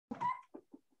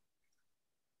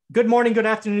Good morning, good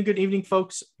afternoon, good evening,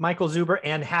 folks. Michael Zuber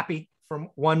and Happy from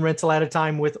One Rental at a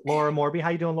Time with Laura Morby. How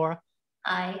you doing, Laura?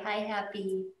 Hi,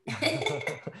 Happy.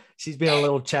 She's being a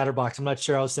little chatterbox. I'm not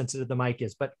sure how sensitive the mic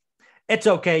is, but it's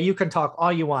okay. You can talk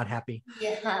all you want, Happy.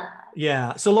 Yeah.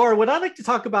 Yeah. So, Laura, what I'd like to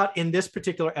talk about in this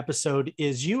particular episode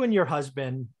is you and your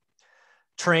husband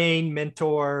train,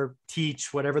 mentor,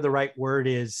 teach, whatever the right word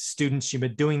is, students. You've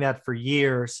been doing that for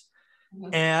years,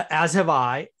 as have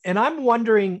I. And I'm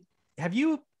wondering,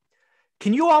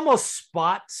 can you almost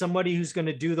spot somebody who's going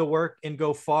to do the work and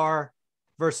go far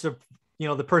versus,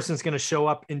 the person's going to show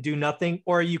up and do nothing?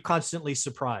 Or are you constantly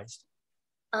surprised?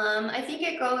 I think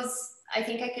it goes, I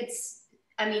think I could,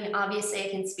 I mean, obviously I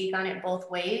can speak on it both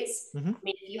ways. Mm-hmm. I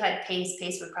mean, if you had Pace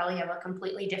would probably have a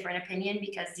completely different opinion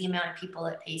because the amount of people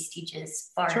that Pace teaches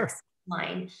far exceeds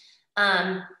mine.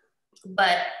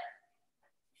 But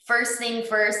first thing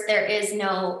first, there is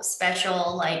no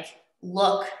special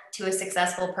look to a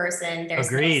successful person. There's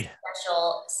Agreed. no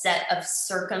special set of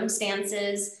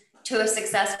circumstances to a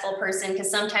successful person, because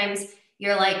sometimes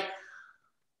you're like,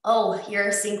 oh, you're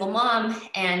a single mom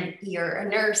and you're a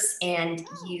nurse and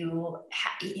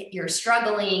you're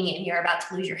struggling and you're about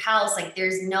to lose your house. Like,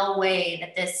 there's no way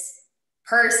that this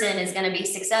person is going to be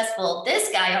successful.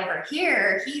 This guy over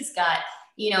here, he's got,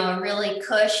 a really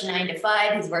cush 9 to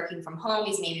 5. He's working from home.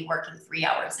 He's maybe working 3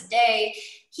 hours a day.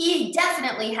 He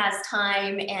definitely has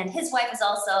time. And his wife is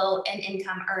also an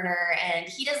income earner and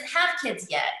he doesn't have kids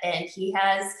yet. And he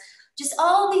has just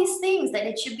all these things that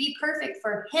it should be perfect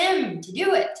for him to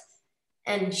do it.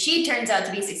 And she turns out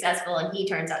to be successful and he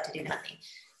turns out to do nothing.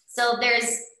 So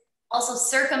there's also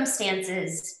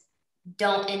circumstances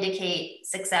don't indicate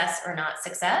success or not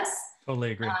success.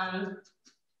 Totally agree.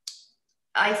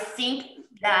 I think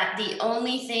that the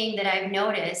only thing that I've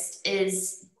noticed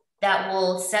is that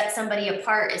will set somebody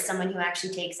apart is someone who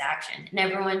actually takes action. And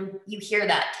everyone, you hear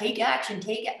that, take action,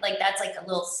 that's like a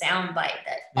little sound bite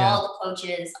that all the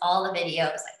coaches, all the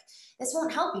videos, this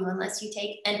won't help you unless you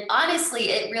take, and honestly,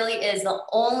 it really is the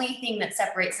only thing that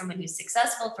separates someone who's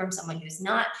successful from someone who's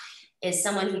not, is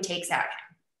someone who takes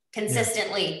action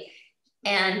consistently.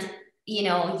 And,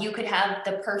 you could have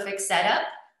the perfect setup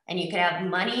and you could have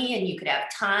money and you could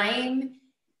have time.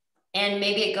 And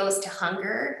maybe it goes to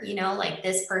hunger, like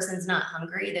this person's not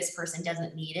hungry, this person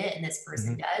doesn't need it, and this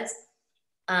person does.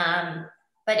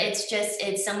 But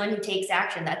it's someone who takes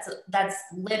action. That's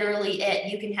literally it.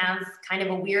 You can have kind of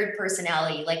a weird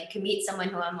personality. Like, you can meet someone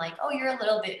who I'm like, oh, you're a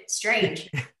little bit strange.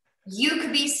 You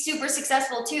could be super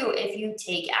successful too if you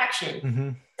take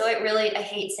action. So it really, I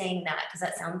hate saying that because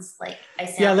that sounds like I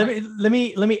sound. Yeah,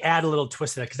 let me add a little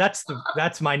twist to that, because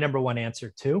that's my number one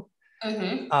answer too.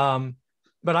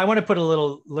 But I want to put a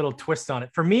little twist on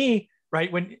it. For me,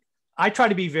 right, when I try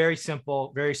to be very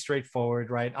simple, very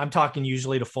straightforward, right? I'm talking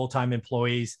usually to full-time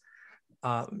employees.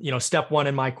 Step one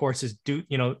in my course is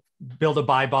build a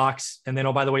buy box. And then,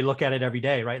 oh, by the way, look at it every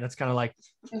day, right? That's kind of like,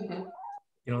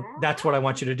 that's what I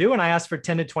want you to do. And I ask for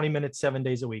 10 to 20 minutes, 7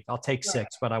 days a week. I'll take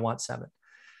 6, but I want 7.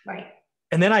 Right.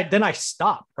 And then I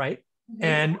stop, right?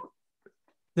 And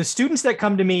the students that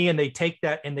come to me and they take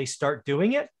that and they start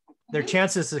doing it, their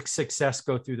chances of success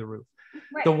go through the roof.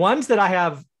 Right. The ones that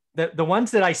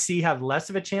I see have less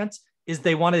of a chance is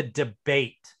they want to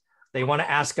debate. They want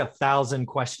to ask 1,000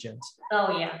 questions.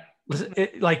 Oh yeah.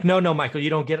 No, Michael, you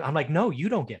don't get it. I'm like, no, you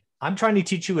don't get it. I'm trying to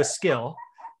teach you a skill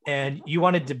and you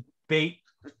want to debate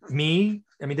me.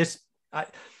 I mean,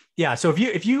 so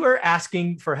if you are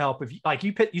asking for help, if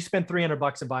you spend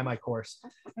 $300 and buy my course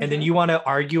and then you want to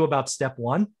argue about step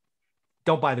 1,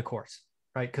 don't buy the course,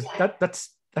 right? Because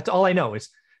that's all I know is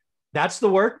that's the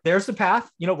work. There's the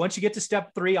path. Once you get to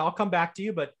step 3, I'll come back to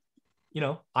you, but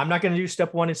I'm not going to do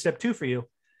step 1 and step 2 for you.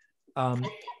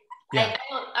 Yeah.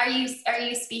 Are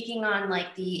you speaking on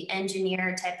like the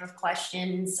engineer type of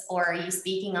questions, or are you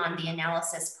speaking on the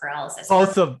analysis paralysis?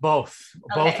 Both of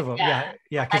them. Yeah.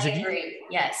 I agree.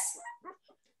 Yes.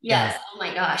 Yeah. Oh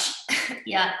my gosh.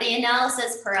 Yeah. The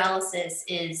analysis paralysis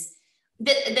is,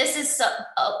 this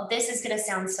is going to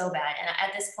sound so bad. And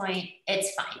at this point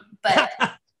it's fine, but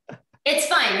it's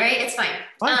fine, right? It's fine.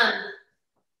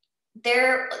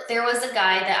 There was a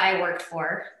guy that I worked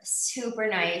for, super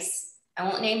nice. I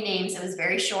won't name names. It was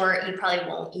very short. You probably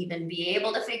won't even be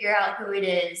able to figure out who it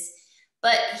is,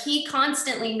 but he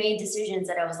constantly made decisions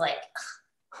that I was like,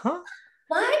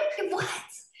 what?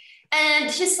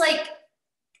 And just like,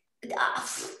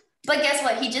 but guess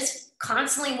what? He just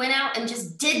constantly went out and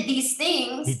just did these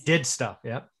things. He did stuff.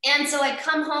 Yeah. And so I'd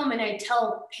come home and I'd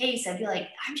tell Pace, I'd be like,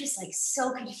 I'm just like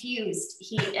so confused.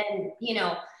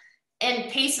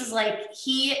 And Pace was like,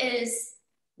 he is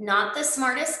not the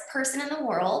smartest person in the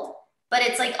world. but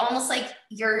it's like almost like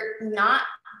you're not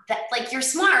that, like you're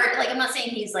smart. Like I'm not saying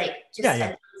he's like just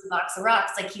a box of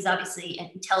rocks. Like he's obviously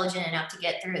intelligent enough to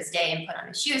get through his day and put on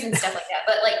his shoes and stuff like that.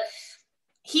 But like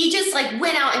he just like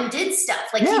went out and did stuff.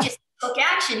 Like he just took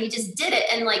action. He just did it,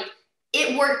 and like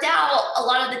it worked out a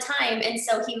lot of the time. And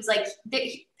so he was like,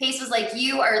 Pace was like,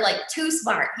 you are like too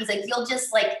smart. He's like, you'll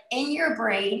just like in your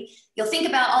brain, you'll think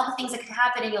about all the things that could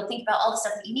happen, and you'll think about all the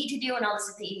stuff that you need to do and all the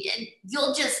stuff that and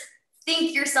you'll just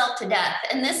think yourself to death.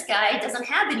 And this guy doesn't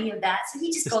have any of that. So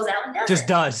he just goes out and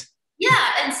does. Yeah.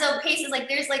 And so Pace is like,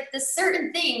 there's like this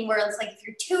certain thing where it's like, if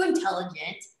you're too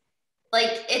intelligent,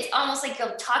 like it's almost like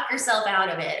you'll talk yourself out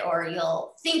of it, or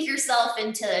you'll think yourself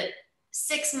into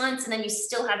 6 months and then you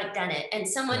still haven't done it. And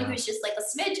someone who's just like a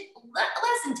smidge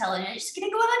less intelligent is just going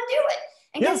to go out and do it.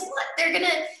 And guess what? They're going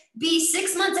to be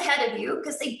 6 months ahead of you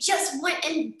because they just went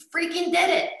and freaking did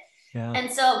it. Yeah.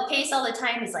 And so Pace all the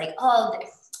time is like, oh,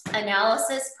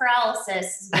 analysis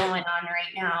paralysis is going on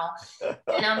right now.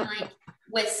 And I'm like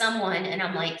with someone, and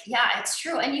I'm like, yeah, it's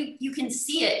true. And you can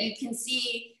see it. You can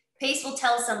see Pace will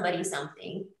tell somebody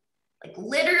something, like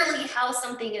literally how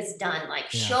something is done, like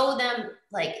show them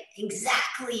like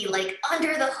exactly like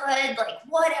under the hood, like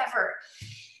whatever.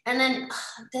 And then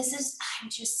I'm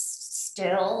just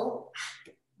still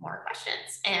more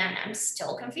questions, and I'm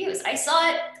still confused. I saw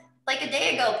it like a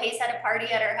day ago. Pace had a party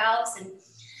at her house,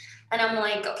 and I'm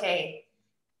like, okay,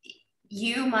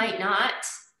 you might not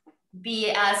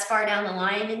be as far down the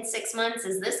line in 6 months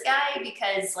as this guy,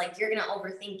 because like you're gonna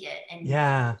overthink it, and you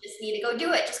just need to go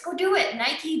do it. Just go do it.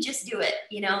 Nike, just do it.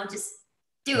 Just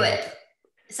do it.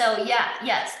 So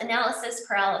yes, analysis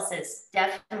paralysis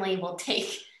definitely will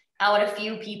take out a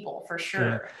few people for sure.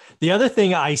 Yeah. The other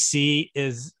thing I see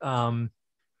is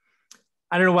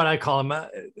I don't know what I call them.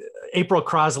 April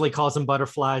Crosley calls them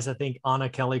butterflies. I think Anna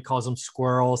Kelly calls them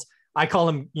squirrels. I call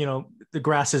them, the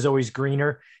grass is always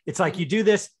greener. It's like you do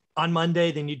this on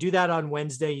Monday, then you do that on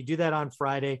Wednesday, you do that on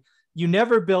Friday. You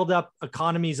never build up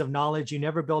economies of knowledge. You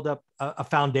never build up a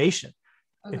foundation.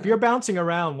 Mm-hmm. If you're bouncing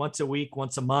around once a week,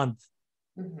 once a month,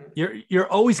 you're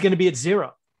always going to be at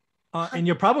zero. And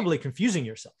you're probably confusing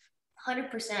yourself.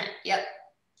 100%. Yep.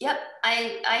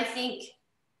 I think,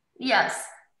 yes,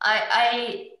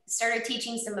 I started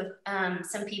teaching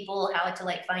some people how to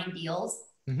like find deals.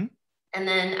 Mm-hmm. And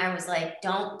then I was like,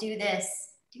 don't do this,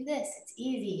 it's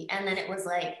easy. And then it was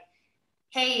like,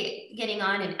 hey, getting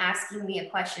on and asking me a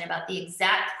question about the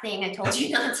exact thing I told you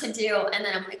not to do. And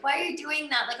then I'm like, why are you doing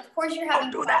that? Like, of course you're having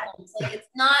problems. Like,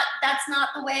 that's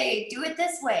not the way. Do it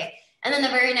this way. And then the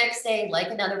very next day, like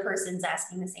another person's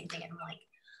asking the same thing. And I'm like,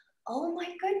 oh my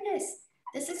goodness,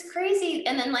 this is crazy.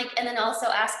 And then also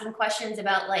asking questions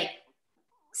about like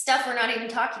stuff we're not even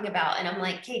talking about. And I'm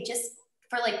like, hey, just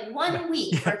for like 1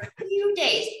 week or a few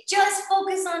days, just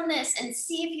focus on this and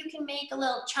see if you can make a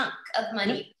little chunk of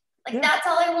money. Like, that's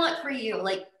all I want for you.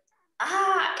 Like,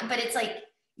 but it's like,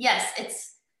 yes,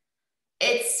 it's,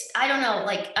 I don't know.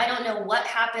 Like, I don't know what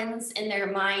happens in their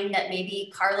mind that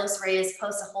maybe Carlos Reyes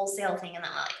posts a wholesale thing and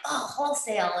then they're like, oh,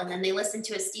 wholesale. And then they listen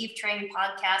to a Steve Trang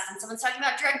podcast and someone's talking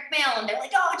about direct mail and they're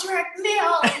like, oh, direct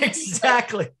mail. And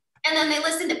exactly. And then they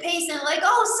listen to Pace and they're like,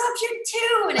 oh, subject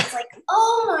 2. And it's like,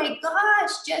 oh my gosh,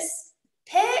 just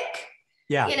pick.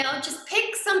 Yeah. Just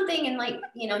pick something and like,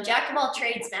 jack of all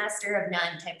trades, master of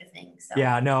none type of thing. So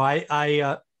yeah, no, I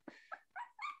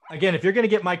again, if you're going to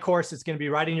get my course, it's going to be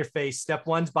right in your face. Step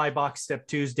 1's buy box. Step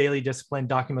 2's daily discipline,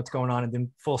 document what's going on, and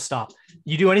then full stop.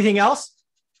 You do anything else?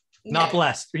 Not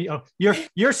blessed.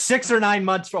 You're 6 or 9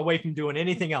 months away from doing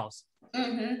anything else.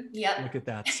 Mm-hmm. Yep. Look at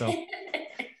that. So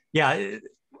yeah.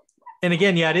 And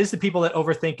again, it is the people that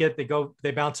overthink it. They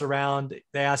bounce around,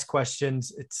 they ask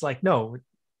questions. It's like, no,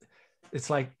 it's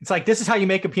like, this is how you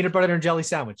make a peanut butter and jelly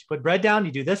sandwich. You put bread down,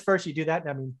 you do this first, you do that.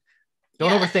 I mean,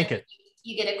 don't overthink it.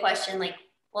 You get a question like,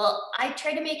 well, I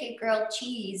tried to make a grilled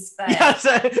cheese, but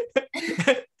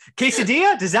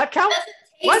quesadilla, does that count?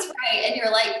 It doesn't taste right. And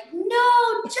you're like,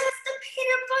 no, just the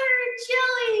peanut butter and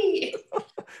jelly.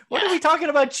 What are we talking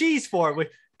about cheese for? With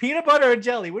peanut butter and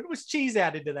jelly. When was cheese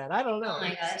added to that? I don't know. Oh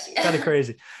my gosh. Kind of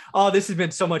crazy. Oh, this has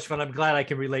been so much fun. I'm glad I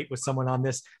can relate with someone on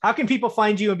this. How can people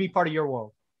find you and be part of your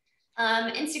world?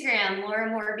 Instagram, Laura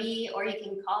Morby, or you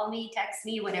can call me, text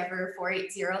me, whatever,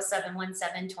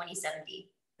 480-717-2070.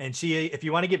 And if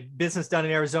you want to get business done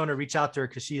in Arizona, reach out to her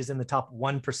because she is in the top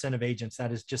 1% of agents.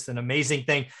 That is just an amazing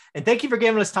thing. And thank you for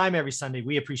giving us time every Sunday.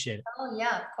 We appreciate it. Oh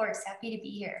yeah, of course. Happy to be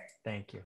here. Thank you.